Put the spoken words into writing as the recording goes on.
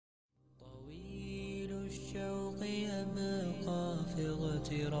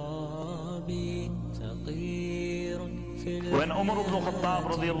When Umar Ibn Al Khattab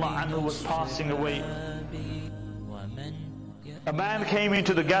radiallahu anhu was passing away, a man came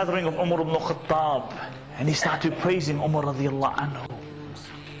into the gathering of Umar Ibn Al Khattab and he started praising Umar radiallahu anhu.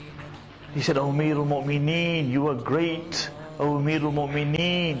 He said, "O Amir al-Mu'mineen, you are great. O Amir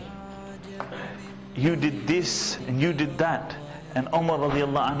al-Mu'mineen, you did this and you did that." And Umar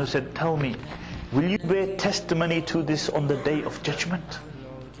radiallahu anhu said, "Tell me, will you bear testimony to this on the day of judgment?"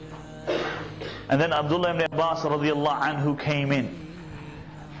 And then Abdullah ibn Abbas radiallahu anhu came in.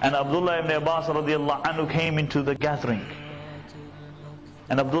 And Abdullah ibn Abbas radiallahu anhu came into the gathering.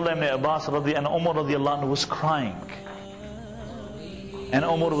 And Abdullah ibn Abbas and Umar radiallahu anhu was crying. And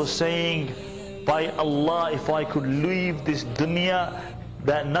Umar was saying, "By Allah, if I could leave this dunya,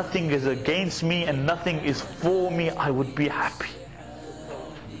 that nothing is against me and nothing is for me, I would be happy."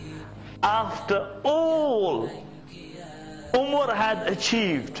 After all Umar had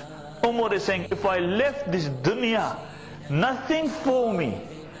achieved, Umar is saying, if I left this dunya, nothing for me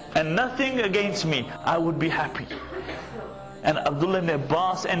and nothing against me, I would be happy. And Abdullah ibn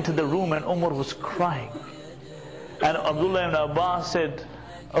Abbas entered the room and Umar was crying. And Abdullah ibn Abbas said,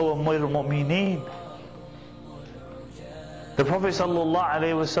 "O Amir al-Mu'mineen, the Prophet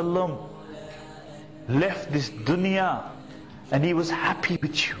ﷺ left this dunya and he was happy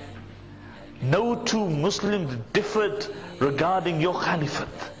with you. No two Muslims differed regarding your caliphate.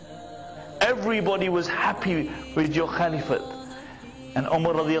 Everybody was happy with your caliphate." And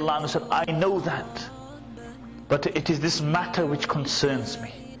Umar radiallahu anhu said, "I know that, but it is this matter which concerns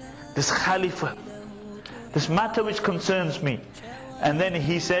me, this caliphate, this matter which concerns me." And then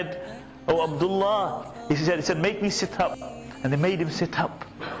he said, "Oh Abdullah," he said, "make me sit up." And they made him sit up.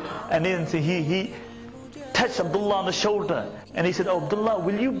 And then he touched Abdullah on the shoulder and he said, "Oh Abdullah,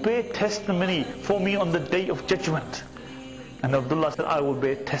 will you bear testimony for me on the day of judgment?" And Abdullah said, "I will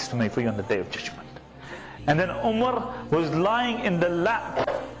bear testimony for you on the day of judgment." And then Umar was lying in the lap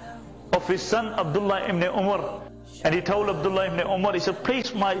of his son Abdullah ibn Umar, and he told Abdullah ibn Umar, he said,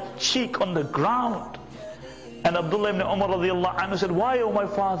 "Place my cheek on the ground." And Abdullah ibn Umar radiallahu anhu said, "Why, O my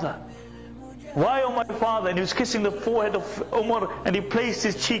father? Why, O my father?" And he was kissing the forehead of Umar and he placed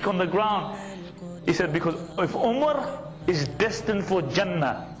his cheek on the ground. He said, "Because if Umar is destined for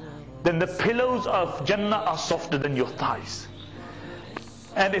Jannah, then the pillows of Jannah are softer than your thighs.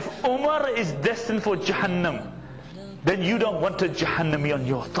 And if Umar is destined for Jahannam, then you don't want a Jahannami on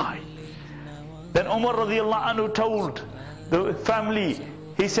your thigh." Then Umar radiallahu anhu told the family,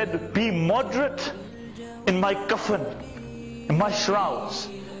 he said, "Be moderate in my coffin, in my shrouds.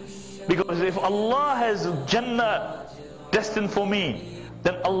 Because if Allah has Jannah destined for me,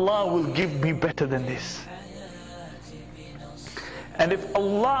 then Allah will give me better than this. And if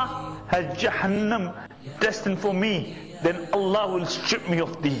Allah has Jahannam destined for me, then Allah will strip me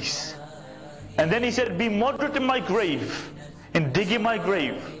of these." And then he said, "Be moderate in my grave, in digging my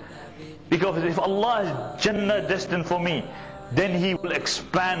grave. Because if Allah has Jannah destined for me, then He will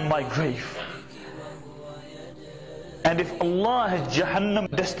expand my grave. And if Allah has Jahannam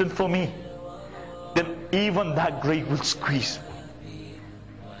destined for me, then even that grave will squeeze me."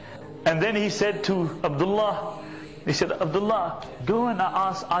 And then he said to Abdullah, he said, "Abdullah, go and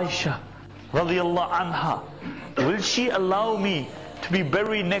ask Aisha radiallahu anha, will she allow me to be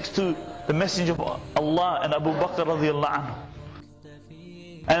buried next to the Messenger of Allah and Abu Bakr radiallahu anhu?"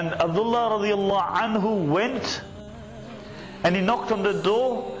 And Abdullah radiallahu anhu went and he knocked on the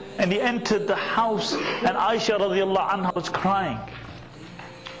door and he entered the house, and Aisha radiallahu anha was crying.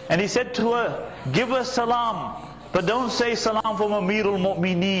 And he said to her, "Give her salam, but don't say salam from Amir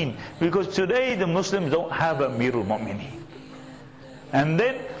al-Mu'mineen, because today the Muslims don't have Amir al-Mu'mineen." And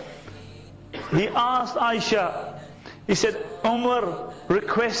then he asked Aisha, he said, "Umar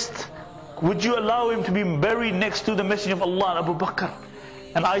request, would you allow him to be buried next to the Messenger of Allah and Abu Bakr?"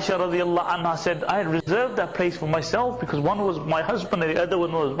 And Aisha radiallahu anha said, "I had reserved that place for myself because one was my husband and the other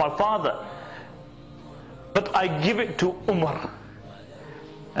one was my father. But I give it to Umar."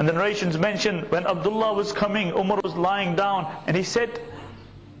 And the narrations mention when Abdullah was coming, Umar was lying down and he said,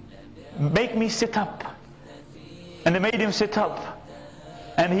 "Make me sit up." And they made him sit up.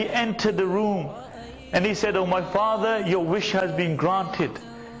 And he entered the room and he said, "Oh my father, your wish has been granted."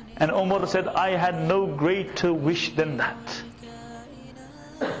 And Umar said, "I had no greater wish than that."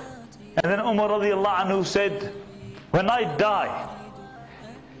 And then Umar radiallahu anhu said, "When I die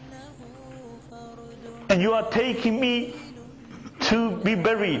and you are taking me to be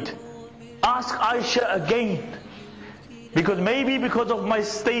buried, ask Aisha again, because maybe because of my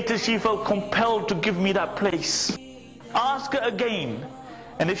status she felt compelled to give me that place. Ask her again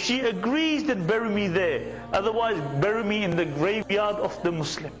And if she agrees, then bury me there. Otherwise, bury me in the graveyard of the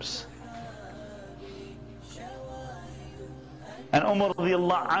Muslims. And Umar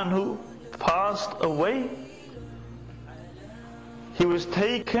radiallahu anhu passed away. He was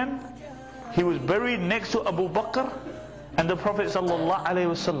taken, he was buried next to Abu Bakr and the Prophet sallallahu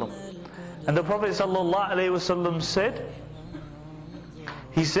alaihi wasallam. And the Prophet sallallahu alaihi wasallam said,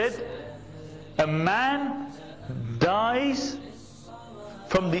 he said, a man dies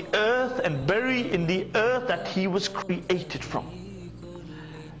from the earth and buried in the earth that he was created from.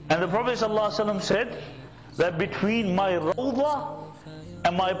 And the Prophet ﷺ said that between my rawdah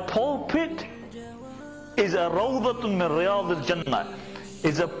and my pulpit is a rawdatun min riyad al-jannah,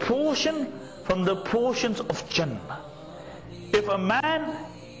 is a portion from the portions of Jannah. If a man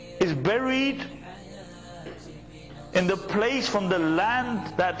is buried in the place from the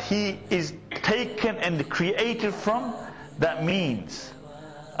land that he is taken and created from, that means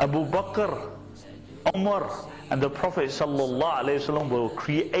Abu Bakr, Umar and the Prophet ﷺ were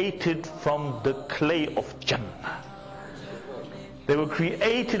created from the clay of Jannah. They were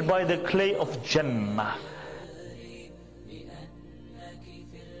created by the clay of Jannah.